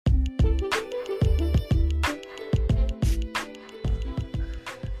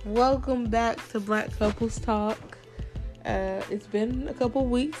Welcome back to Black Couples Talk. It's been a couple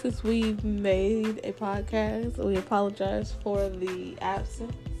weeks since we've made a podcast. We apologize for the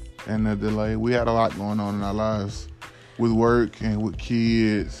absence and the delay. We had a lot going on in our lives with work and with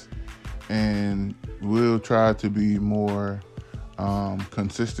kids, and we'll try to be more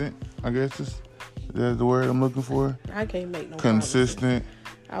consistent, I guess is the word I'm looking for. I can't make no consistent.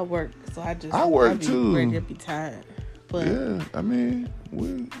 I work, so I work too. Ready to be tired. But yeah, I mean,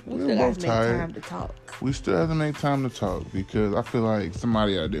 we're both tired. Time to talk. We still have to make time to talk because I feel like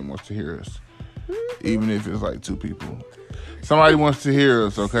somebody out there wants to hear us, even if it's like two people. Somebody wants to hear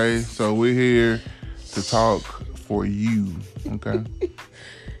us, okay? So we're here to talk for you, okay?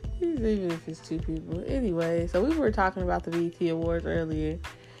 Even if it's two people. Anyway, so we were talking about the BET Awards earlier.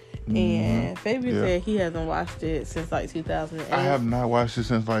 And Fabian said he hasn't watched it since like 2008. I have not watched it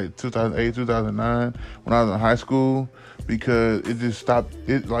since like 2008, 2009 when I was in high school because it just stopped.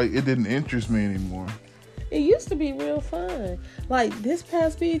 It didn't interest me anymore. It used to be real fun. Like this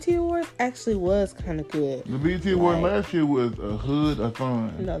past BET Awards actually was kind of good. The BET Award last year was a hood of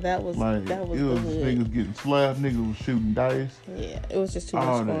fun. No, that was it was the hood. Niggas getting slapped, niggas was shooting dice. Yeah, it was just too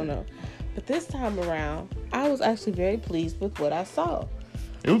much going on. But this time around, I was actually very pleased with what I saw.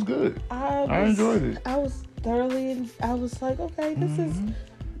 It was good. I enjoyed it. I was I was like, okay, this is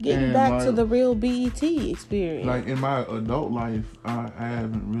getting back to the real BET experience. Like in my adult life, I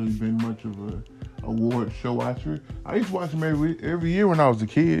haven't really been much of a award show watcher. I used to watch them every year when I was a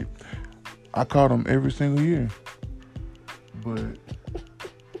kid. I caught them every single year. But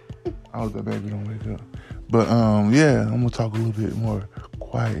I was a baby, don't wake up. But yeah, I'm gonna talk a little bit more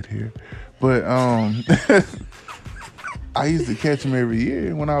quiet here. But I used to catch them every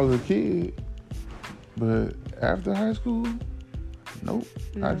year when I was a kid, but after high school, nope.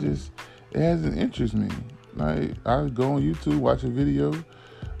 It hasn't interested me. Like, I go on YouTube, watch a video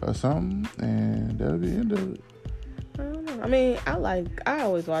or something, and that'll be the end of it. I don't know. I mean, I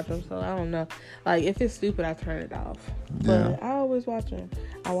always watch them, so I don't know. Like, if it's stupid, I turn it off. But I always watch them.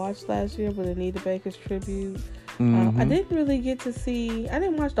 I watched last year with Anita Baker's tribute. I didn't really get to see, I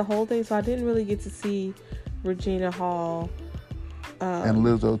didn't watch the whole thing, so I didn't really get to see Regina Hall and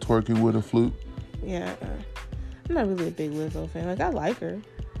Lizzo twerking with a flute. Yeah, I'm not really a big Lizzo fan. Like, I like her,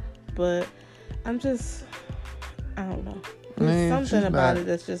 but I don't know. There's something about it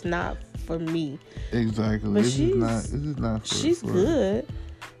that's just not for me. Exactly. But this is not for she's good,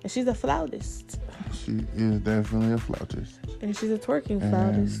 and she's a flautist. She is definitely a flautist, and she's a twerking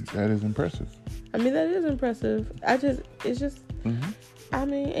flautist. That is impressive. I mean, that is impressive. It's just. I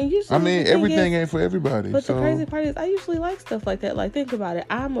mean, and usually... I mean, everything ain't for everybody. But the crazy part is, I usually like stuff like that. Like, think about it.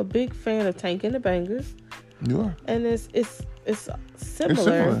 I'm a big fan of Tank and the Bangers. You are. And it's similar. It's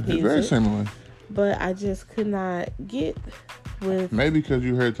similar. It's very similar. But I just could not get with... Maybe because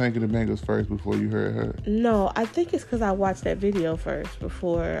you heard Tank and the Bangers first before you heard her. No, I think it's because I watched that video first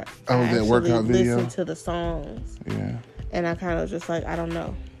before I that workout video? listened to the songs. Yeah. And I kind of just like, I don't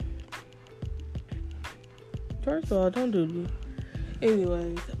know. First of all, don't do me.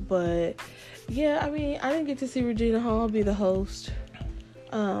 Anyways, but yeah, I mean, I didn't get to see Regina Hall be the host.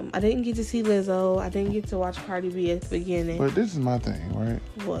 I didn't get to see Lizzo. I didn't get to watch Cardi B at the beginning. But this is my thing, right?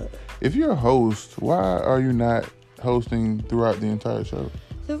 What? If you're a host, why are you not hosting throughout the entire show?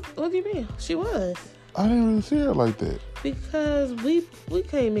 What do you mean? She was. I didn't really see her like that. Because we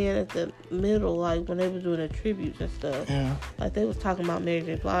came in at the middle, like when they were doing the tributes and stuff. Yeah. Like they was talking about Mary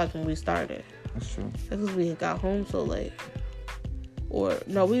J. Blige when we started. That's true. That's because we had got home so late. Or,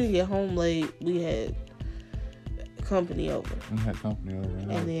 no, we didn't get home late. We had company over. We had company over.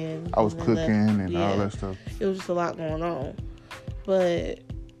 And then I was cooking and all that stuff. It was just a lot going on. But,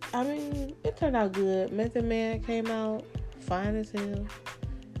 I mean, it turned out good. Method Man came out fine as hell.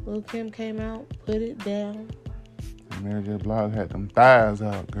 Lil' Kim came out, put it down. And Mary J. Blige had them thighs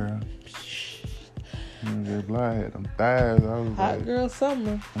out, girl. Mary J. Blige had them thighs. I was Hot like, girl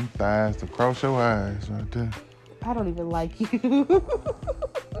summer. them thighs to cross your eyes right there. I don't even like you.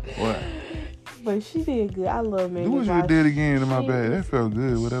 What? But she did good. I love Mary J. Do what Blige. you did again in my bag. That felt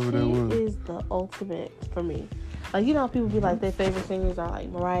good, whatever that was. She is the ultimate for me. Like, you know how people be like, their favorite singers are like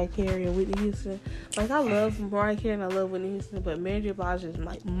Mariah Carey and Whitney Houston. Like, I love Mariah Carey and I love Whitney Houston, but Mary J. Blige is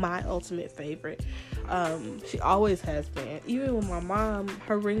like my ultimate favorite. She always has been. Even when my mom,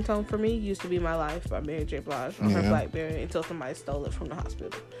 her ringtone for me used to be My Life by Mary J. Blige on her BlackBerry until somebody stole it from the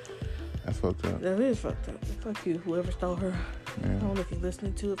hospital. That's fucked up. That is fucked up. Fuck you, whoever stole her. Yeah. I don't know if you're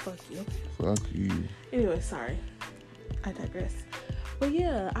listening to it. Fuck you. Fuck you. Anyway, sorry. I digress. But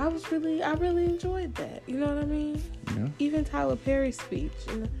yeah, I really enjoyed that. You know what I mean? Yeah. Even Tyler Perry's speech.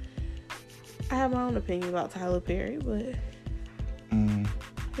 And I have my own opinion about Tyler Perry, but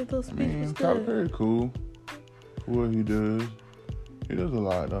His little I speech mean, was Tyler good. Perry cool for what he does. He does a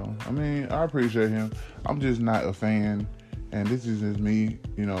lot though. I mean, I appreciate him. I'm just not a fan, and this is just me,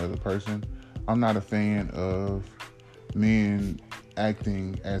 as a person. I'm not a fan of men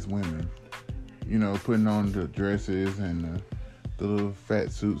acting as women. Putting on the dresses and the little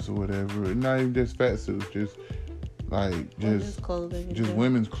fat suits or whatever. Not even just fat suits, just Women's clothing.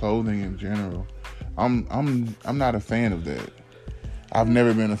 Women's clothing in general. I'm not a fan of that. I've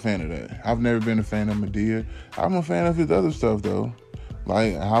never been a fan of that. I've never been a fan of Madea. I'm a fan of his other stuff though,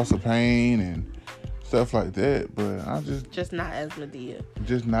 like House of Pain and stuff like that. But I just not as Madea.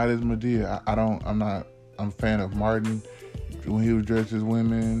 Just not as Madea. I'm a fan of Martin when he was dressed as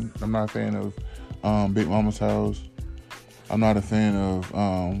women. I'm not a fan of Big Mama's House. I'm not a fan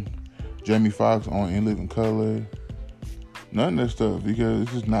of Jamie Foxx on In Living Color. None of that stuff because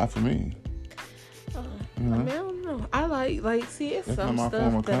it's just not for me. I mean, I don't know. I it's That's some not my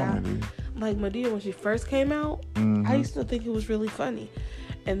form stuff of that comedy. like Madea when she first came out. I used to think it was really funny,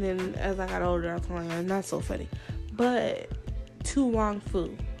 and then as I got older, I was like, not so funny. But To Wong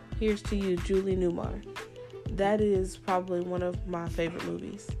Fu, Here's to You, Julie Newmar. That is probably one of my favorite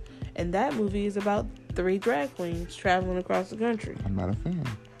movies, and that movie is about 3 drag queens traveling across the country. I'm not a fan,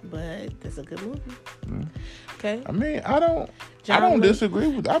 but it's a good movie. Okay. I mean, I don't disagree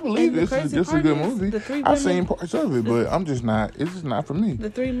with. I believe it's just a good movie. I've seen parts of it, but I'm just not. It's just not for me. The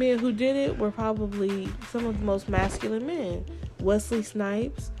 3 men who did it were probably some of the most masculine men: Wesley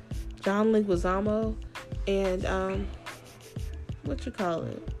Snipes, John Leguizamo, and what you call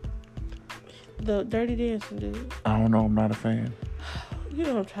it? The Dirty Dancing dude. I don't know. I'm not a fan. You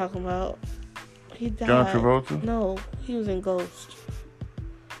know what I'm talking about. He died. John Travolta? No, he was in Ghost.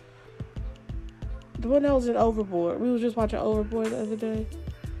 The one that was in Overboard. We were just watching Overboard the other day.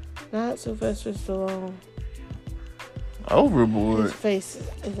 Not Sylvester Stallone. Overboard? His face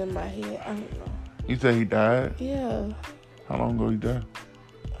is in my head. I don't know. You said he died? Yeah. How long ago he died?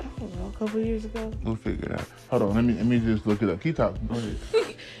 I don't know. A couple years ago. We'll figure it out. Hold on. Let me just look it up. Keep talking. Go ahead.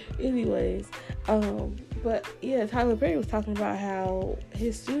 Anyways, but yeah, Tyler Perry was talking about how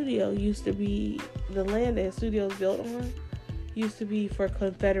his studio used to be, the land that his studio was built on used to be for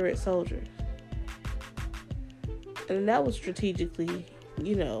Confederate soldiers. And that was strategically,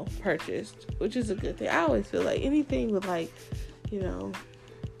 purchased, which is a good thing. I always feel like anything with Patrick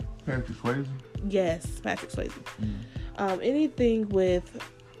Swayze? Yes, Patrick Swayze. Anything with,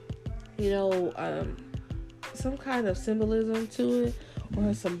 some kind of symbolism to it or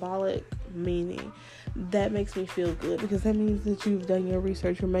a symbolic meaning, that makes me feel good because that means that you've done your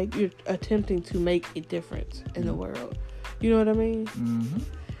research. You're attempting to make a difference in the world. You know what I mean?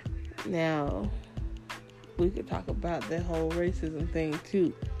 Mm-hmm. Now, we could talk about the whole racism thing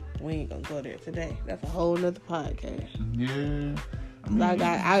too. We ain't gonna go there today. That's a whole nother podcast. Yeah.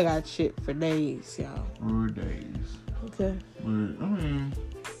 I got shit for days, y'all. For days. Okay. But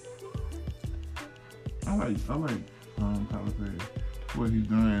I like Tyler Perry. What he's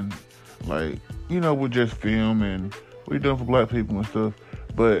doing, with just film and what he's doing for black people and stuff.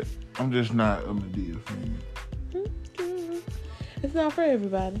 But I'm just not a Madea fan. It's not for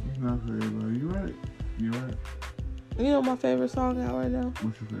everybody. It's not for everybody. You're right. You know my favorite song out right now?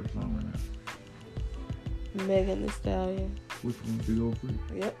 What's your favorite song right now? Megan Thee Stallion. Which one? Big Old Freak?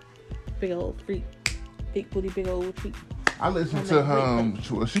 Yep. Big old freak. Big booty, big old freak. I listened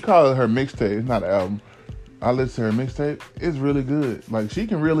to she called it her mixtape. It's not an album. I listened to her mixtape. It's really good. She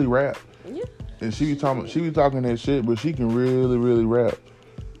can really rap. Yeah. And she be talking that shit, but she can really, really rap.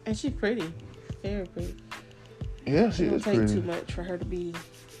 And she's pretty. Very pretty. Yeah, she is pretty. It don't take too much for her to be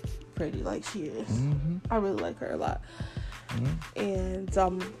pretty like she is. Mm-hmm. I really like her a lot. Mm-hmm. And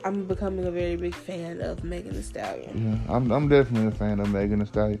I'm becoming a very big fan of Megan Thee Stallion. Yeah, I'm definitely a fan of Megan Thee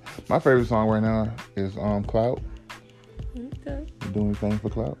Stallion. My favorite song right now is Clout. Okay. You doing anything for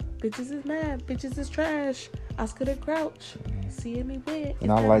Clout? Bitches is mad. Bitches is trash. Oscar the Grouch. Seeing me win.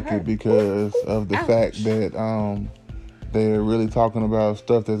 And I like it because of the fact that they're really talking about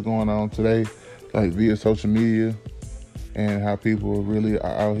stuff that's going on today, like via social media, and how people really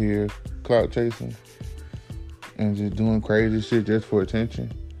are out here clout chasing and just doing crazy shit just for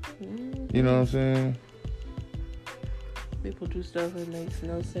attention. Mm-hmm. You know what I'm saying? People do stuff that makes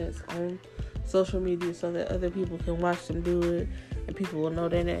no sense on social media so that other people can watch them do it and people will know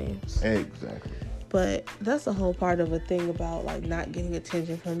their names. Exactly. But that's a whole part of a thing about not getting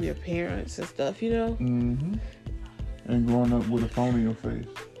attention from your parents and stuff, Mm-hmm. And growing up with a phone in your face.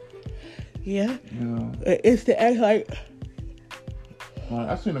 Yeah. It's to act like...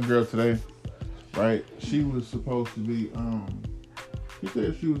 I seen a girl today, right? She was supposed to be, she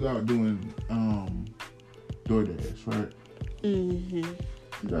said she was out doing, DoorDash, right?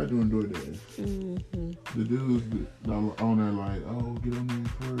 Mm-hmm. You gotta do DoorDash. Mm-hmm. The dudes that are on there like, oh, get on there and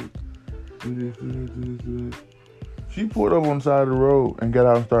twerk. Do this, do this, do this, do this. She pulled up on the side of the road and got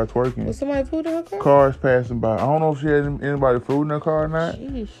out and started twerking. Was somebody food in her car? Cars passing by. I don't know if she had anybody food in her car or not.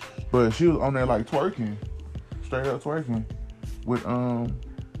 Sheesh. But she was on there like twerking. Straight up twerking.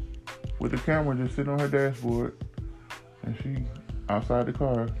 With the camera just sitting on her dashboard. And she outside the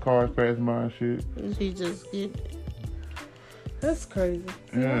car. Cars passing by and shit. She just get it. That's crazy.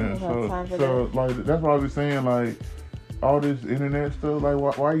 Yeah, so like that's what I was saying, like all this internet stuff, like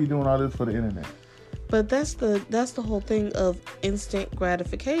why are you doing all this for the internet? But that's the whole thing of instant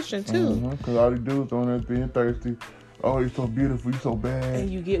gratification too. Because all these dudes on there being thirsty. Oh, you're so beautiful, you're so bad.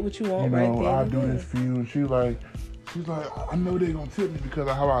 And you get what you want, you know, right there. I'll do this for you. And she's like, I know they're gonna tip me because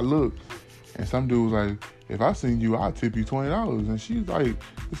of how I look. And some dude was like, if I seen you, I'll tip you $20. And she's like,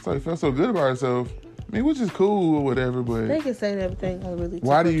 felt so good about herself. I mean, which is cool or whatever, but they can say everything. I really.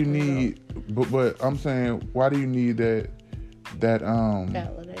 Why do you need? But I'm saying, why do you need that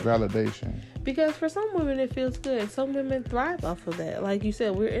validation? Because for some women it feels good. Some women thrive off of that. Like you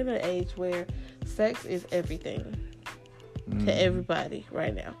said, we're in an age where sex is everything to everybody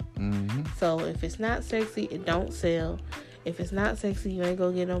right now. Mm-hmm. So if it's not sexy, it don't sell. If it's not sexy, you ain't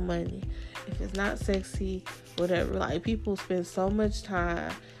gonna get no money. If it's not sexy, whatever. Like, people spend so much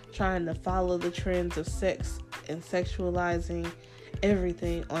time trying to follow the trends of sex and sexualizing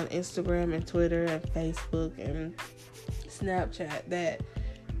everything on Instagram and Twitter and Facebook and Snapchat that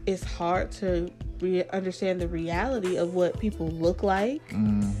it's hard to understand the reality of what people look like,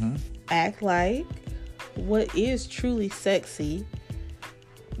 act like, what is truly sexy.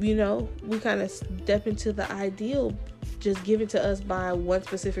 You know, we kind of step into the ideal just given to us by one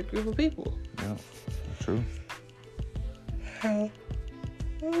specific group of people. Yeah, true. I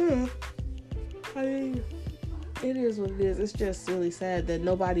mean, it is what it is. It's just really sad that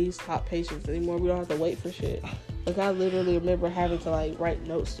nobody's taught patience anymore. We don't have to wait for shit. Like, I literally remember having to, like, write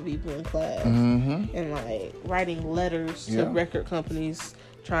notes to people in class. And, like, writing letters to record companies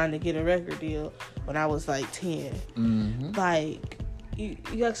trying to get a record deal when I was, like, 10. Like,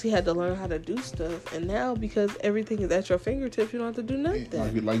 you actually had to learn how to do stuff. And now, because everything is at your fingertips, you don't have to do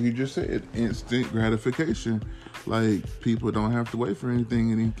nothing. Like you just said, instant gratification. Like, people don't have to wait for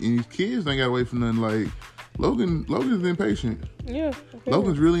anything. And these kids ain't got to wait for nothing. Like, Logan's impatient. Yeah. Okay.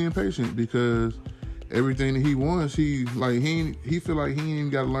 Logan's really impatient because everything that he wants, he feel like he ain't even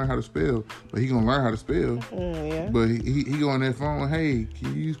got to learn how to spell, but he gonna learn how to spell. But he go on that phone. Hey,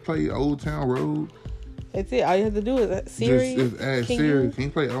 can you play Old Town Road? That's it. All you have to do is Siri. Just ask Siri, can you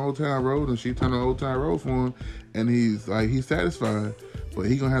play Old Town Road? And she turn on Old Town Road for him, and he's satisfied. But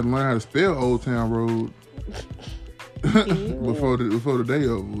he gonna have to learn how to spell Old Town Road before the day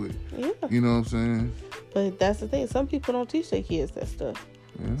over with. Yeah. You know what I'm saying? But that's the thing. Some people don't teach their kids that stuff.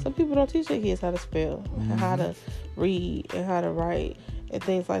 Yeah. Some people don't teach their kids how to spell, and how to read, and how to write, and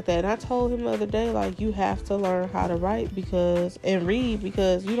things like that. And I told him the other day, like, you have to learn how to write and read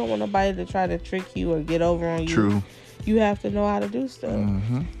because you don't want nobody to try to trick you or get over on you. True. You have to know how to do stuff.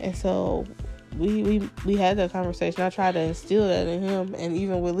 And so we had that conversation. I tried to instill that in him, and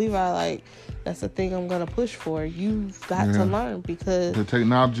even with Levi, like, that's the thing I'm gonna push for. You've got to learn because the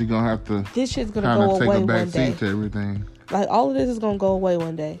technology gonna have to. This shit's gonna go away one day. Take a back seat to everything. Like, all of this is gonna go away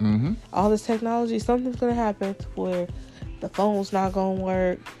one day. All this technology, something's gonna happen to where the phone's not gonna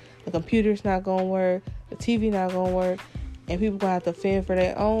work, the computer's not gonna work, the TV not gonna work, and people gonna have to fend for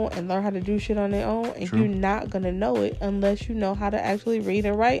their own and learn how to do shit on their own. And you're not gonna know it unless you know how to actually read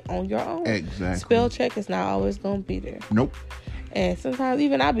and write on your own. Exactly. Spell check is not always gonna be there. Nope. And sometimes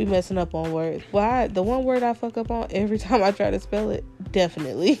even I be messing up on words. But the one word I fuck up on every time I try to spell it,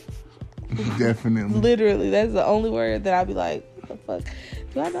 definitely. Definitely. Literally, that's the only word that I be like, what the fuck?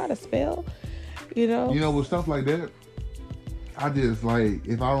 Do I know how to spell? You know? You know, with stuff like that, I just, like,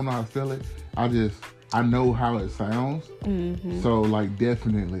 if I don't know how to spell it, I know how it sounds. So, like,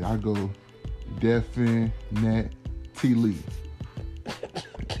 definitely, I go definitely.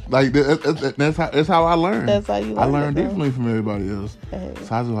 Like, that's how I learn. That's how you learn. I learn differently from everybody else. So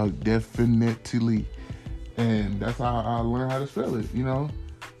I was like, definitely. And that's how I learned how to spell it, you know?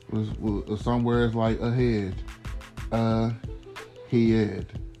 Was somewhere it's like ahead. Head.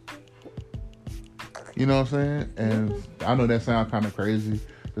 You know what I'm saying? And I know that sounds kind of crazy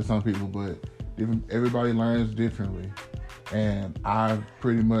to some people, but everybody learns differently. And I've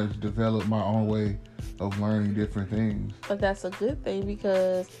pretty much developed my own way of learning different things. But that's a good thing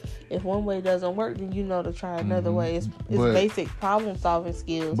because if one way doesn't work, then you know to try another way. It's basic problem solving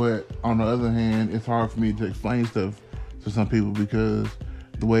skills. But on the other hand, it's hard for me to explain stuff to some people because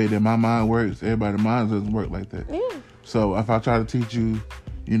the way that my mind works, everybody's mind doesn't work like that. Yeah. So if I try to teach you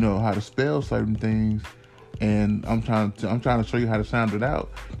how to spell certain things, and I'm trying to show you how to sound it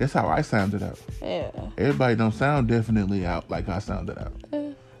out. That's how I sounded out. Yeah. Everybody don't sound definitely out like I sounded out.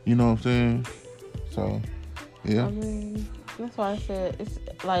 Yeah. You know what I'm saying? So, yeah. I mean, that's why I said, it's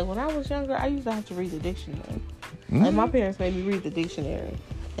like when I was younger, I used to have to read the dictionary. Like my parents made me read the dictionary,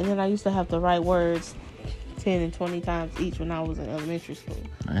 and then I used to have to write words 10 and 20 times each when I was in elementary school.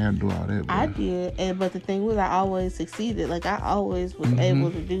 I had to do all that. Bro. I did, but the thing was, I always succeeded. Like I always was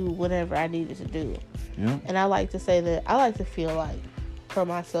able to do whatever I needed to do. Yeah. And I like to say that I like to feel like, for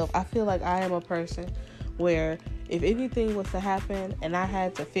myself, I feel like I am a person where if anything was to happen and I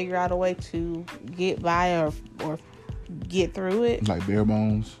had to figure out a way to get by or get through it, like bare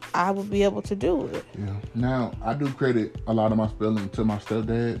bones, I would be able to do it. Yeah. Now, I do credit a lot of my spelling to my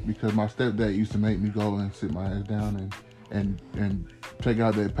stepdad, because my stepdad used to make me go and sit my ass down and take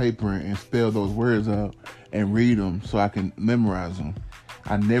out that paper and spell those words out and read them so I can memorize them.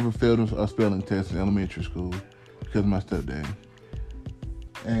 I never failed a spelling test in elementary school because of my stepdad.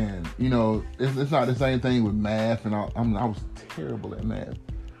 And, it's not the same thing with math, and I was terrible at math.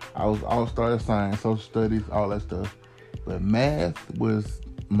 I was all-star at science, social studies, all that stuff. But math was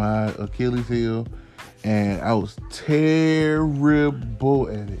my Achilles heel, and I was terrible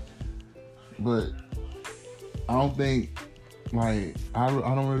at it. But I don't think, I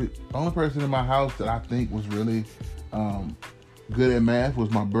don't really, the only person in my house that I think was really good at math was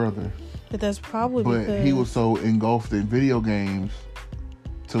my brother. But that's probably because he was so engulfed in video games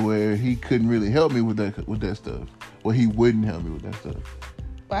to where he couldn't really help me with that stuff. Well, he wouldn't help me with that stuff.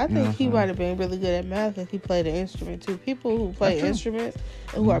 But I think he might have been really good at math if he played an instrument too. People who play instruments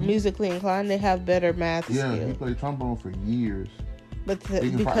and who are musically inclined, they have better math skills. Yeah, he played trombone for years. But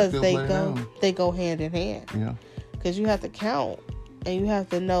because they go hand in hand. Yeah. Because you have to count, and you have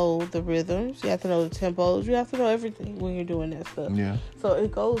to know the rhythms, you have to know the tempos, you have to know everything when you're doing that stuff. Yeah. So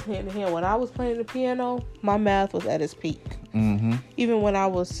it goes hand in hand. When I was playing the piano, my math was at its peak. Mm-hmm. Even when I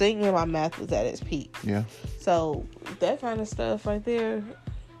was singing, my math was at its peak. Yeah. So that kind of stuff right there,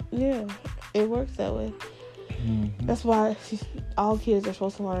 yeah, it works that way. Mm-hmm. That's why all kids are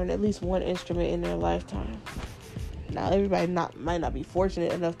supposed to learn at least one instrument in their lifetime. Now, everybody might not be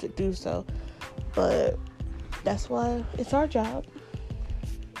fortunate enough to do so, but that's why it's our job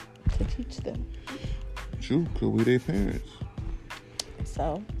to teach them. True, because we their parents.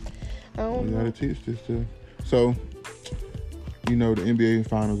 So, I don't we know. gotta teach this too. So, the NBA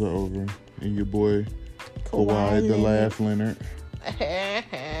finals are over, and your boy Kawhi the Laugh Leonard.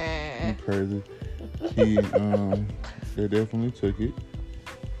 Crazy. They definitely took it.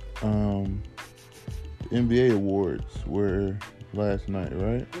 The NBA awards were last night,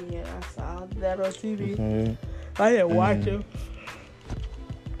 right? Yeah, I saw that on TV. Okay. I didn't watch him.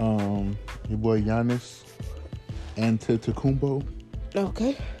 Your boy Giannis Antetokounmpo.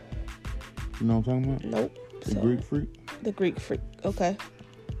 Okay. You know what I'm talking about? Nope. The Greek Freak. The Greek Freak. Okay.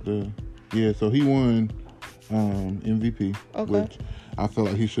 So he won MVP, okay, which I feel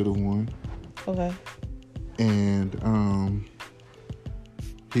like he should have won. Okay. And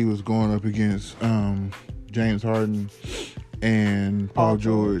he was going up against James Harden and Paul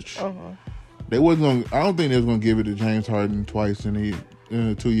George. Uh-huh. I don't think they was gonna give it to James Harden twice in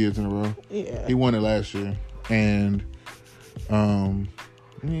 2 years in a row. Yeah. He won it last year, and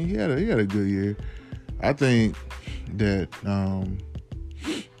he had a good year. I think that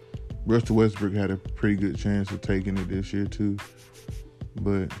Russell Westbrook had a pretty good chance of taking it this year too,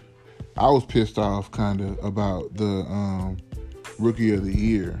 but I was pissed off kind of about the Rookie of the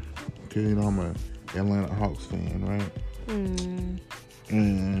Year, because I'm an Atlanta Hawks fan, right?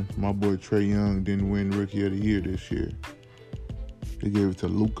 And my boy Trae Young didn't win Rookie of the Year this year. They gave it to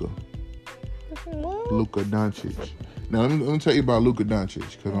Luka Doncic. Now, let me tell you about Luka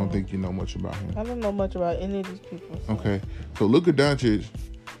Doncic, because I don't think you know much about him. I don't know much about any of these people. So. Okay. So, Luka Doncic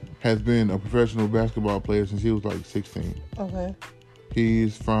has been a professional basketball player since he was like 16. Okay.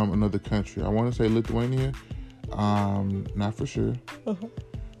 He's from another country. I want to say Lithuania. Not for sure. Uh-huh.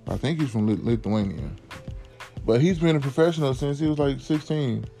 I think he's from Lithuania. But he's been a professional since he was like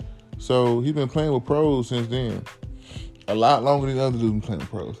 16. So, he's been playing with pros since then. A lot longer than other dudes been playing with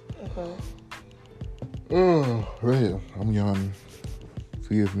pros. Okay. Oh, right. I'm yawning.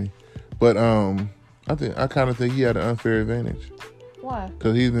 Forgive me. But I kind of think he had an unfair advantage. Why?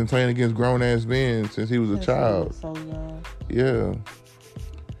 Because he's been playing against grown-ass men since he was a child. He was so young. Yeah.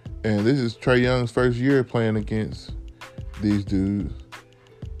 And this is Trae Young's first year playing against these dudes.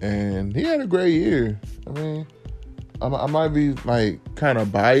 And he had a great year. I mean, I might be like kind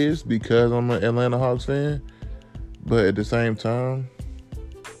of biased because I'm an Atlanta Hawks fan. But at the same time,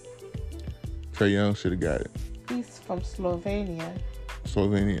 Trae Young should have got it. He's from Slovenia.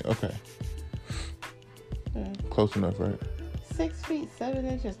 Slovenia. Okay. Close enough, right? 6 feet 7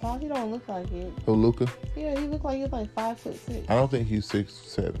 inches tall. He don't look like it. Oh, Luka? Yeah, he look like he's like 5'6". I don't think he's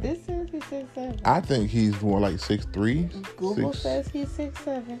 6'7". This says he's 6'7". I think he's more like 6'3". Google says he's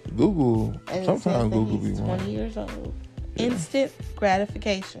 6'7". Google. And Sometimes Google he's be wrong. 20 years old. Yeah. Instant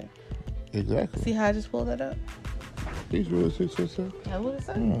gratification. Exactly. See how I just pulled that up? He's really 6'7". I would have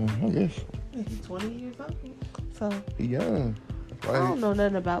said. I guess. He's 20 years old. So He young. I don't know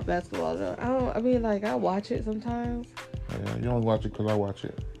nothing about basketball though. I watch it sometimes. Yeah, you only watch it because I watch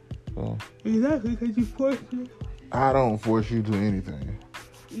it. So. Exactly, because you force me. I don't force you to anything.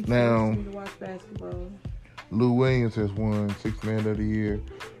 You Now, force me to watch basketball. Lou Williams has won Sixth Man of the Year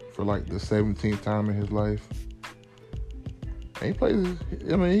for like the 17th time in his life. And he plays.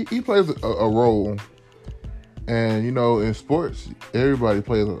 He plays a role. And in sports, everybody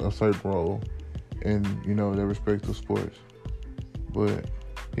plays a certain role in their respective sports. But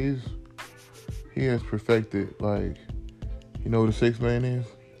he has perfected, like, what the sixth man is?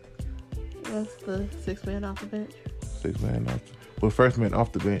 That's the sixth man off the bench. Sixth man first man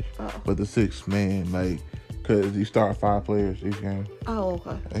off the bench. Oh. But the sixth man, like, because you start 5 players each game. Oh,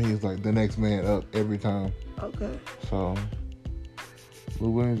 okay. And he's like the next man up every time. Okay. So,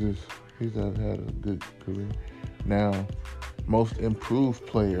 Lou Williams he's had a good career. Now, most improved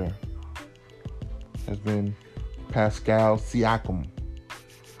player has been Pascal Siakam.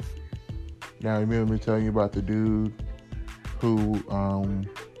 Now, remember me telling you about the dude who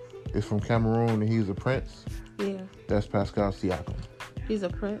is from Cameroon and he's a prince? Yeah. That's Pascal Siakam. He's a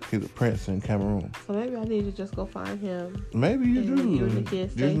prince? He's a prince in Cameroon. So maybe I need to just go find him. Maybe you do. You and the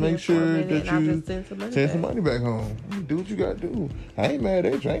kids just make sure that you just send some money back home. Do what you got to do. I ain't mad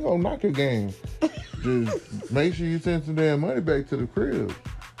at you. I ain't going to knock your game. Just make sure you send some damn money back to the crib.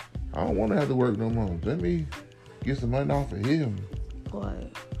 I don't want to have to work no more. Let me get some money off of him.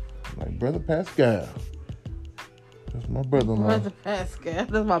 What? Like Brother Pascal. That's my brother-in-law. Brother Pascal.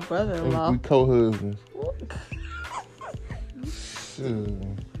 That's my brother-in-law. We co-husbands.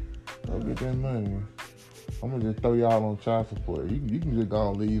 Shit. Go get that money. I'm going to just throw y'all on child support. You can just go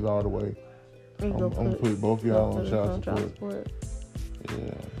and leave all the way. I'm going to put both y'all on child support.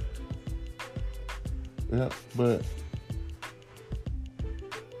 Yeah. Yeah, but...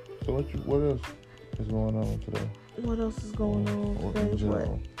 So what else is going on today? What else is going on today?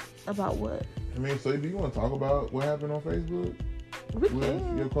 What? About what? So do you want to talk about what happened on Facebook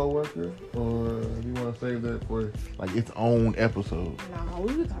with your coworker, or do you want to save that for like its own episode? No,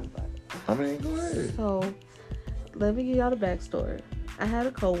 we can talk about it. Go ahead. So, let me give y'all the backstory. I had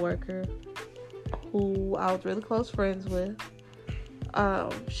a coworker who I was really close friends with.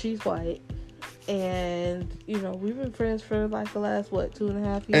 She's white. And, we've been friends for like the last, 2.5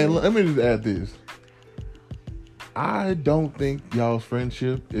 years? And let me just add this. I don't think y'all's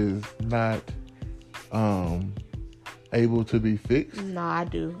friendship is not able to be fixed. No, I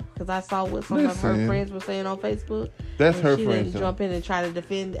do. Because I saw what some of her friends were saying on Facebook. That's her friend. friends. She didn't jump in and try to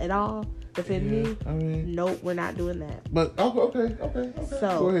defend me. Nope, we're not doing that. But, okay.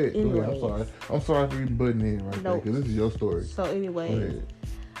 So, Go ahead. Anyways, I'm sorry for you butting in right there, because this is your story. So, anyways,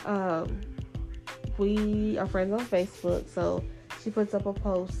 we are friends on Facebook, so she puts up a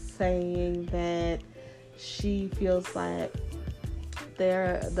post saying that she feels like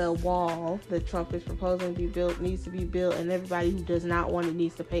the wall that Trump is proposing to be built needs to be built, and everybody who does not want it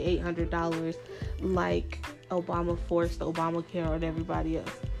needs to pay $800 like Obama forced Obamacare on everybody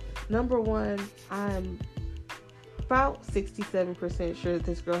else. Number one, I'm about 67% sure that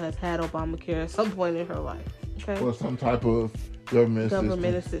this girl has had Obamacare at some point in her life. Okay? Or some type of government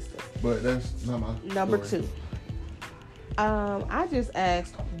assistance. But that's not my Number story. 2. I just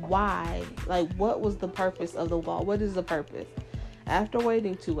asked why, like, what was the purpose of the wall? What is the purpose? After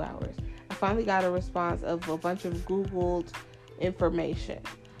waiting 2 hours, I finally got a response of a bunch of Googled information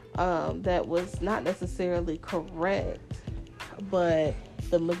that was not necessarily correct, but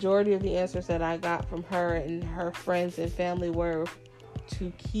the majority of the answers that I got from her and her friends and family were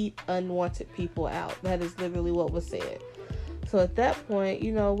to keep unwanted people out. That is literally what was said. So at that point,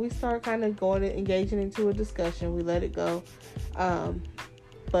 we start kind of engaging into a discussion. We let it go.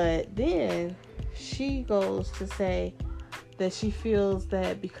 But then she goes to say that she feels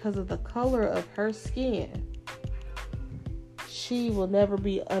that because of the color of her skin, she will never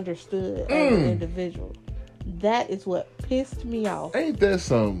be understood as an individual. That is what pissed me off. Ain't that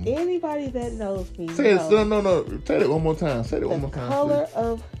something? Anybody that knows me Say it. No. Say it one more time. Say it one more time. The color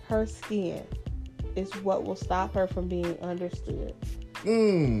of her skin is what will stop her from being understood.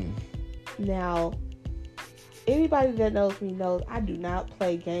 Now, anybody that knows me knows I do not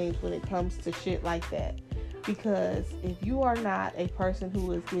play games when it comes to shit like that. Because if you are not a person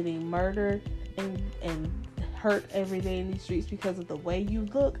who is getting murdered and hurt every day in these streets because of the way you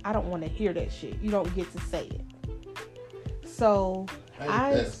look, I don't want to hear that shit. You don't get to say it. So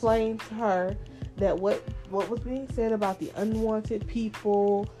I explained to her that what was being said about the unwanted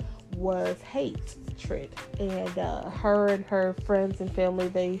people was hatred. And her and her friends and family,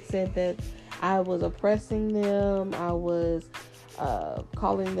 they said that I was oppressing them. I was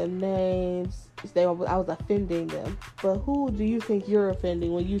calling them names. I was offending them. But who do you think you're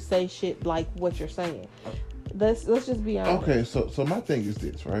offending when you say shit like what you're saying? Let's just be honest. Okay, so my thing is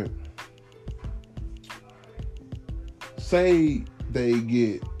this, right? Say they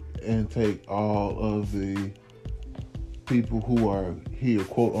get and take all of the people who are here,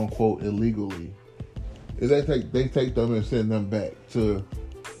 quote unquote, illegally. Is they take them and send them back to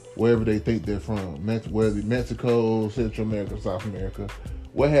wherever they think they're from, whether Mexico, Central America, South America,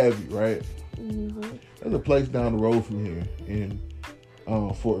 what have you, right? Mm-hmm. There's a place down the road from here in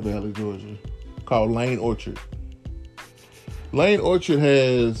Fort Valley, Georgia, called Lane Orchard. Lane Orchard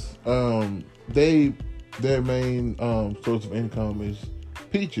has their main source of income is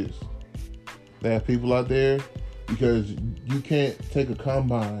peaches. They have people out there because you can't take a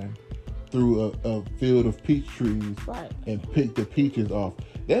combine through a field of peach trees, right, and pick the peaches off.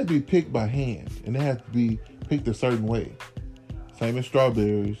 They have to be picked by hand, and they have to be picked a certain way. Same as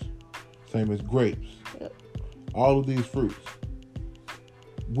strawberries, same as grapes. Yep. All of these fruits.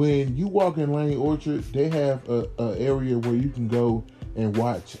 When you walk in Lane Orchard, they have a area where you can go and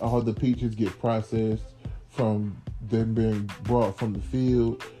watch all the peaches get processed, from them being brought from the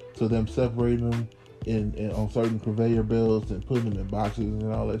field to them separating them in on certain conveyor belts and putting them in boxes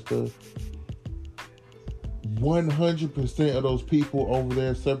and all that stuff. 100% of those people over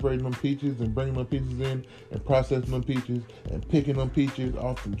there separating them peaches and bringing them peaches in and processing them peaches and picking them peaches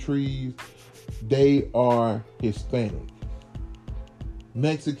off the trees, they are Hispanic.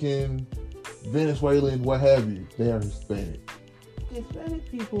 Mexican, Venezuelan, what have you, they are Hispanic. Hispanic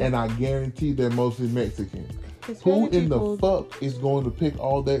people. And I guarantee they're mostly Mexican. Hispanic Who in people, the fuck is going to pick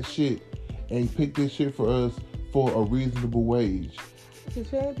all that shit and pick this shit for us for a reasonable wage?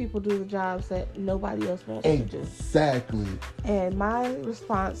 Hispanic people do the jobs that nobody else wants to do. Exactly. And my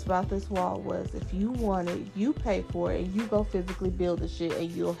response about this wall was, if you want it, you pay for it and you go physically build the shit and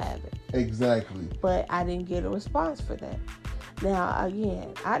you'll have it. Exactly. But I didn't get a response for that. Now,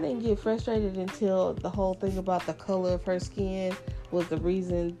 again, I didn't get frustrated until the whole thing about the color of her skin was the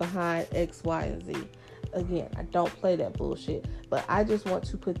reason behind X, Y, and Z. Again, I don't play that bullshit, but I just want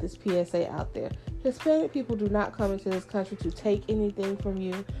to put this PSA out there. Hispanic people do not come into this country to take anything from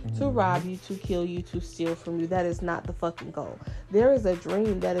you, to rob you, to kill you, to steal from you. That is not the fucking goal. There is a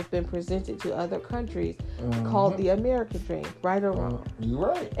dream that has been presented to other countries called the American dream, right or wrong. You're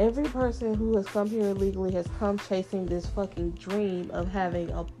right. Every person who has come here illegally has come chasing this fucking dream of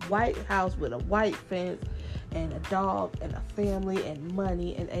having a white house with a white fence and a dog and a family and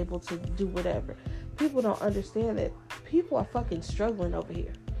money and able to do whatever. People don't understand that people are fucking struggling over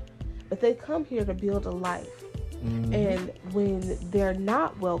here. But they come here to build a life. And when they're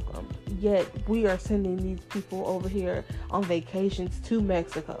not welcome, yet we are sending these people over here on vacations to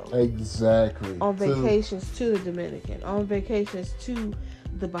Mexico. Exactly. On vacations to the Dominican. On vacations to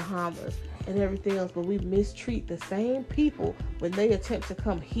the Bahamas and everything else. But we mistreat the same people when they attempt to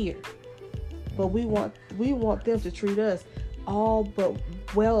come here. But we want them to treat us all but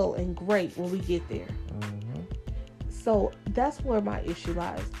well and great when we get there. So that's where my issue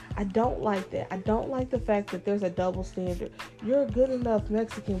lies. I don't like that. I don't like the fact that there's a double standard. You're good enough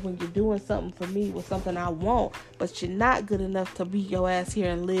Mexican when you're doing something for me with something I want, but you're not good enough to be your ass here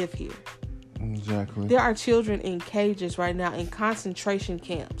and live here. Exactly. There are children in cages right now in concentration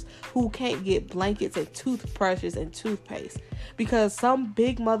camps who can't get blankets and toothbrushes and toothpaste because some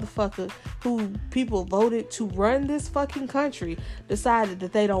big motherfucker who people voted to run this fucking country decided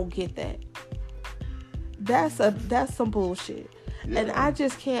that they don't get that. That's some bullshit. Yeah. And I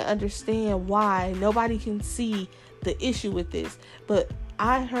just can't understand why nobody can see the issue with this. But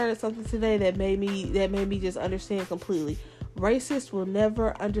I heard something today that made me just understand completely. Racists will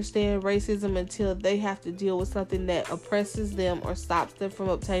never understand racism until they have to deal with something that oppresses them or stops them from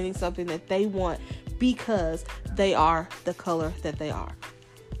obtaining something that they want because they are the color that they are.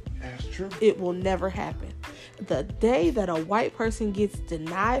 That's true. It will never happen. The day that a white person gets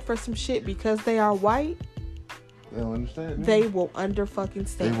denied for some shit because they are white, They don't understand. They will fucking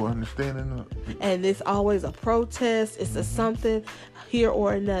stand. They will understand. And it's always a protest. It's a something here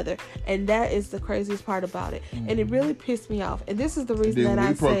or another. And that is the craziest part about it. And it really pissed me off. And this is the reason that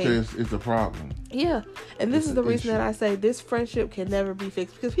I say... protest is a problem. Yeah. And this is the reason that I say this friendship can never be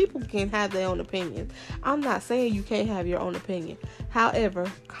fixed. Because people can have their own opinions. I'm not saying you can't have your own opinion.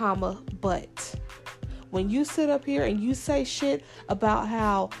 However, but... when you sit up here and you say shit about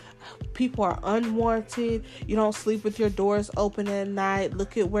how people are unwanted, you don't sleep with your doors open at night,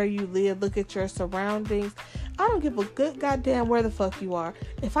 look at where you live, look at your surroundings, I don't give a good goddamn where the fuck you are.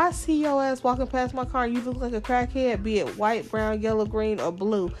 If I see your ass walking past my car and you look like a crackhead, be it white, brown, yellow, green, or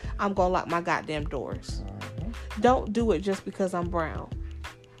blue, I'm gonna lock my goddamn doors. Don't do it just because I'm brown.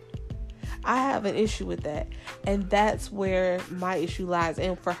 I have an issue with that. And that's where my issue lies.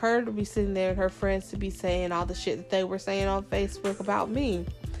 And for her to be sitting there and her friends to be saying all the shit that they were saying on Facebook about me,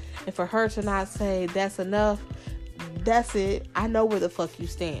 and for her to not say that's enough, that's it, I know where the fuck you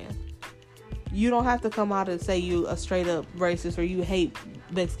stand. You don't have to come out and say you a straight up racist or you hate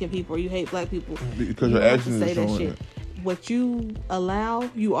Mexican people or you hate black people. Because your actions is showing it. What you allow,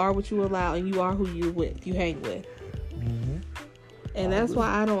 you are what you allow, and you are who you hang with. Mm-hmm. And that's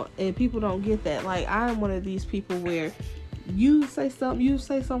why and people don't get that. Like, I'm one of these people where you say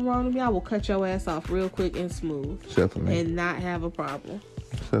something wrong to me, I will cut your ass off real quick and smooth. Except for me. And not have a problem.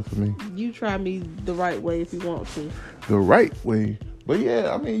 Except for me. You try me the right way if you want to. The right way? But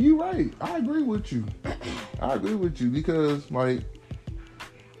yeah, I mean, you're right. I agree with you. Because, like,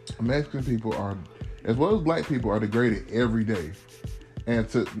 Mexican people are, as well as black people, are degraded every day. And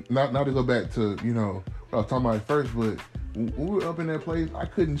to, not to go back to, what I was talking about at first, but when we were up in that place, I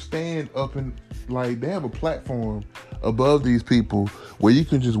couldn't stand up and, like, they have a platform above these people where you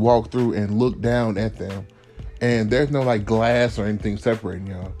can just walk through and look down at them. And there's no, like, glass or anything separating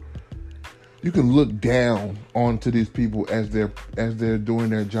y'all. You can look down onto these people as they're doing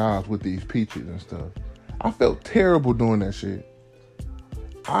their jobs with these peaches and stuff. I felt terrible doing that shit.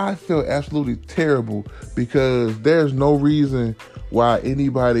 I felt absolutely terrible because there's no reason why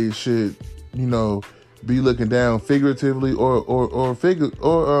anybody should, be looking down figuratively or physically.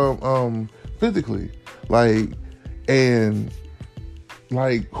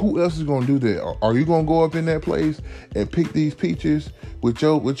 Like, who else is gonna do that? Are you gonna go up in that place and pick these peaches with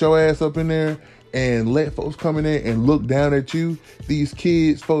your ass up in there and let folks come in there and look down at you? These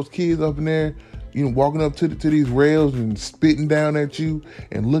kids up in there, walking up to these rails and spitting down at you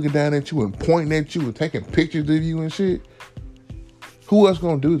and looking down at you and pointing at you and taking pictures of you and shit. Who else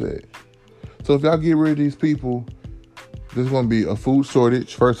gonna do that? So if y'all get rid of these people, there's gonna be a food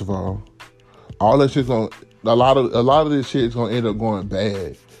shortage. First of all that shit's gonna. A lot of this shit is gonna end up going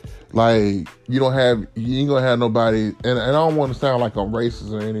bad. Like, you ain't gonna have nobody, and I don't want to sound like I'm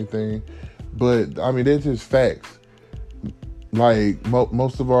racist or anything, but I mean, that's just facts. Like,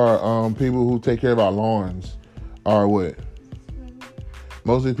 most of our people who take care of our lawns are what?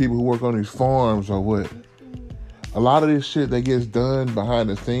 Most of the people who work on these farms are what? A lot of this shit that gets done behind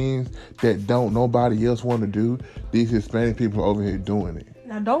the scenes that don't nobody else want to do, these Hispanic people over here doing it.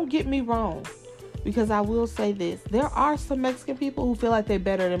 Now, don't get me wrong. Because I will say this. There are some Mexican people who feel like they're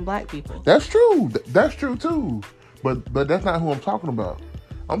better than black people. That's true. That's true, too. But that's not who I'm talking about.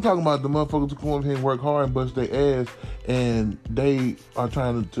 I'm talking about the motherfuckers who come over here and work hard and bust their ass, and they are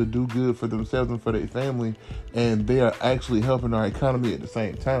trying to do good for themselves and for their family, and they are actually helping our economy at the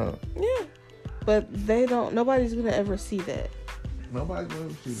same time. Yeah. But nobody's going to ever see that. Nobody's going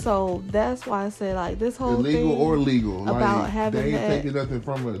to ever see that. So that's why I say, like, this whole illegal thing. Or legal. About having they ain't that. taking nothing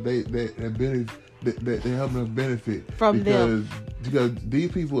from it. They're helping us benefit from them. Because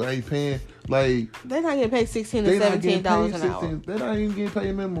these people ain't paying, like... They're not getting paid $16 to $17 an hour. They're not even getting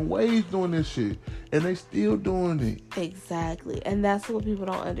paid minimum wage doing this shit. And they still doing it. Exactly. And that's what people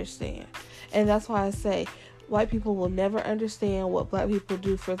don't understand. And that's why I say... white people will never understand what black people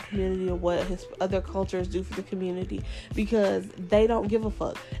do for the community or what other cultures do for the community because they don't give a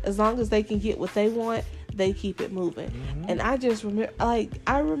fuck. As long as they can get what they want, they keep it moving. Mm-hmm. And I just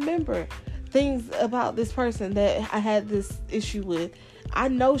remember things about this person that I had this issue with. I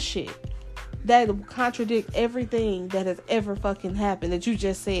know shit that contradict everything that has ever fucking happened that you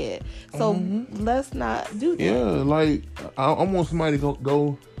just said. So let's not do that. Yeah, like I want somebody to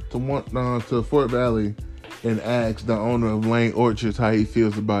go to Fort Valley and ask the owner of Lane Orchards how he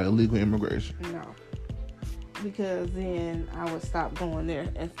feels about illegal immigration. No. Because then I would stop going there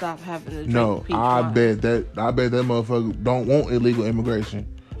and stop having to drink peach I wine. bet that motherfucker don't want illegal immigration.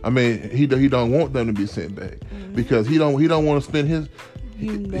 I mean, he don't want them to be sent back because he don't want to spend his.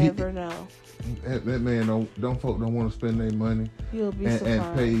 You never know. That man don't folk don't want to spend their money You'll be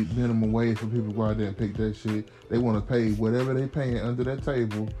and pay minimum wage for people to go out there and pick that shit. They want to pay whatever they paying under that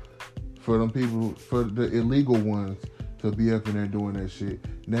table for them people, for the illegal ones to be up in there doing that shit.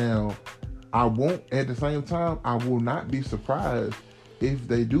 Now, I won't, at the same time, I will not be surprised if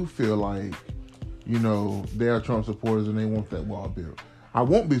they do feel like, you know, they are Trump supporters and they want that wall built. I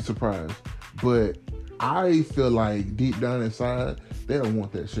won't be surprised, but I feel like deep down inside, they don't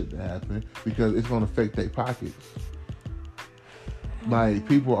want that shit to happen because it's going to affect their pockets. Like,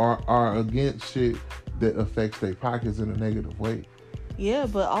 people are against shit that affects their pockets in a negative way. Yeah,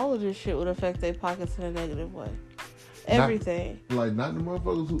 but all of this shit would affect their pockets in a negative way. Everything. Not the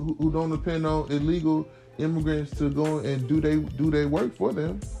motherfuckers who don't depend on illegal immigrants to go and do they work for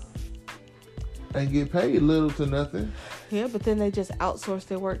them and get paid little to nothing. Yeah, but then they just outsource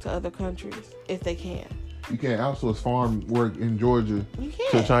their work to other countries if they can. You can't outsource farm work in Georgia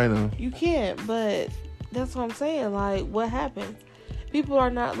to China. You can't, but that's what I'm saying. Like, what happens? People are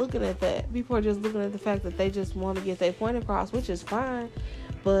not looking at that. People are just looking at the fact that they just want to get their point across, which is fine.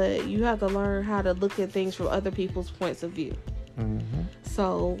 But you have to learn how to look at things from other people's points of view. Mm-hmm.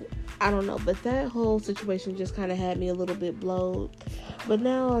 So, I don't know. But that whole situation just kind of had me a little bit blowed. But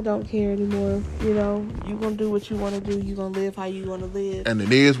now I don't care anymore. You know, you're going to do what you want to do. You're going to live how you want to live. And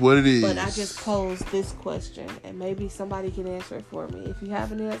it is what it is. But I just posed this question. And maybe somebody can answer it for me. If you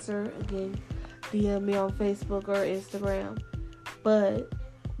have an answer, again, DM me on Facebook or Instagram. But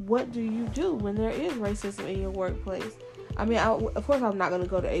what do you do when there is racism in your workplace? I mean, of course, I'm not going to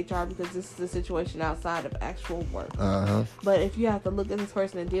go to HR because this is a situation outside of actual work. Uh-huh. But if you have to look at this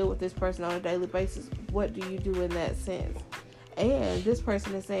person and deal with this person on a daily basis, what do you do in that sense? And this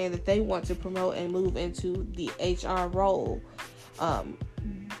person is saying that they want to promote and move into the HR role.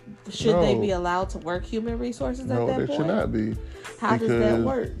 Should they be allowed to work human resources at that point? No, they should not be. How does that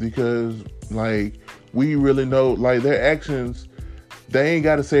work? Because, like, we really know, like, their actions, they ain't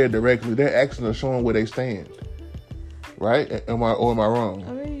got to say it directly. Their actions are showing where they stand. Right? Am I wrong?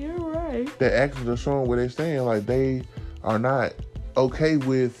 I mean, you're right. Their actions are showing where they stand. Like, they are not okay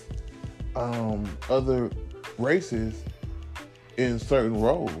with other races in certain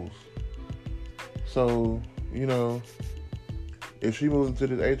roles. So, you know, if she moves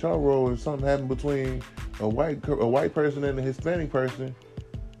into this HR role and something happened between a white person and a Hispanic person,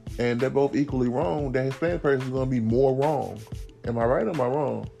 and they're both equally wrong, the Hispanic person is going to be more wrong. Am I right or am I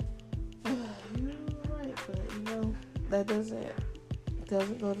wrong? That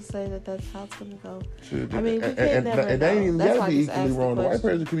doesn't go to say that that's how it's going to go. Sure. I mean, we can't never know. And they ain't even got to be equally wrong. The white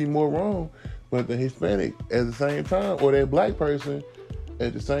person could be more wrong, but the Hispanic at the same time, or that black person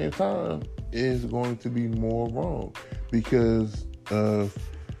at the same time, is going to be more wrong because of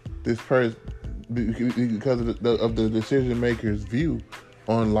this person, because of the decision maker's view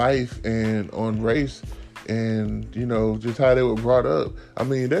on life and on race, and you know just how they were brought up. I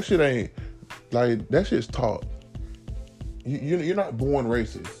mean, that shit ain't like that shit's taught. You're not born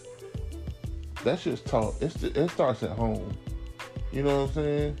racist. That's just taught. It starts at home. You know what I'm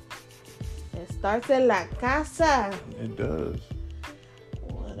saying? It starts in la casa. It does.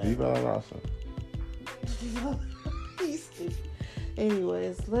 Whatever. Viva la raza. He's stupid.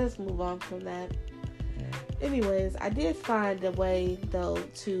 Anyways, let's move on from that. Anyways, I did find a way, though,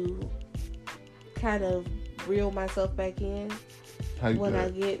 to kind of reel myself back in when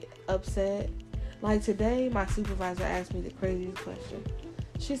I get upset. Like today, my supervisor asked me the craziest question.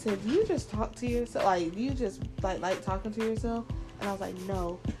 She said, "Do you just talk to yourself? Like, do you just like talking to yourself?" And I was like,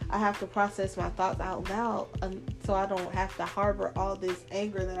 "No, I have to process my thoughts out loud, so I don't have to harbor all this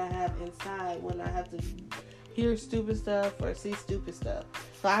anger that I have inside when I have to hear stupid stuff or see stupid stuff.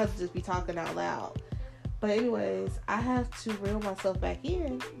 So I have to just be talking out loud." But anyways, I have to reel myself back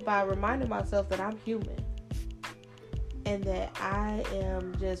in by reminding myself that I'm human. And that I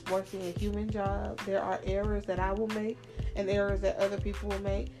am just working a human job. There are errors that I will make and errors that other people will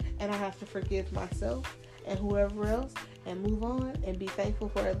make. And I have to forgive myself and whoever else and move on and be thankful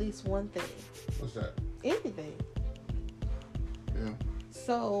for at least one thing. What's that? Anything. Yeah.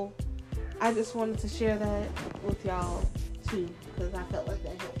 So, I just wanted to share that with y'all too. Because I felt like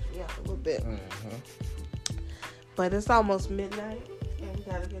that helped me out a little bit. Mm-hmm. But it's almost midnight. And we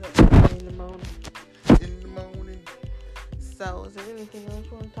gotta get up in the morning. So, is there anything else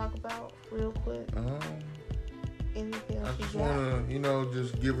you want to talk about real quick? Anything else I just want to,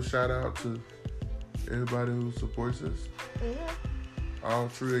 just give a shout out to everybody who supports us. Yeah. All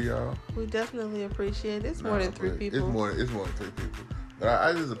three of y'all. We definitely appreciate it. It's more than three people. It's more than three people. But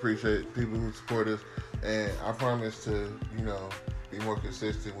I just appreciate people who support us. And I promise to, be more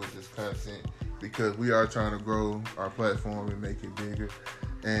consistent with this content because we are trying to grow our platform and make it bigger.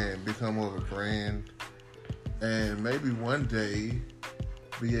 and become more of a brand, and maybe one day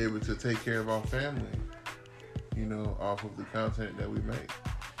be able to take care of our family, off of the content that we make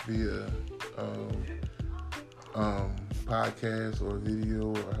via podcast or video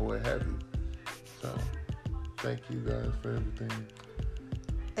or what have you. So thank you guys for everything.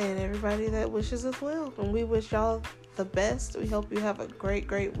 And everybody that wishes us well. And we wish y'all the best. We hope you have a great,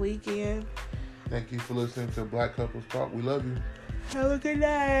 great weekend. Thank you for listening to Black Couples Talk. We love you. Have a good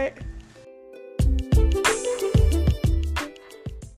night.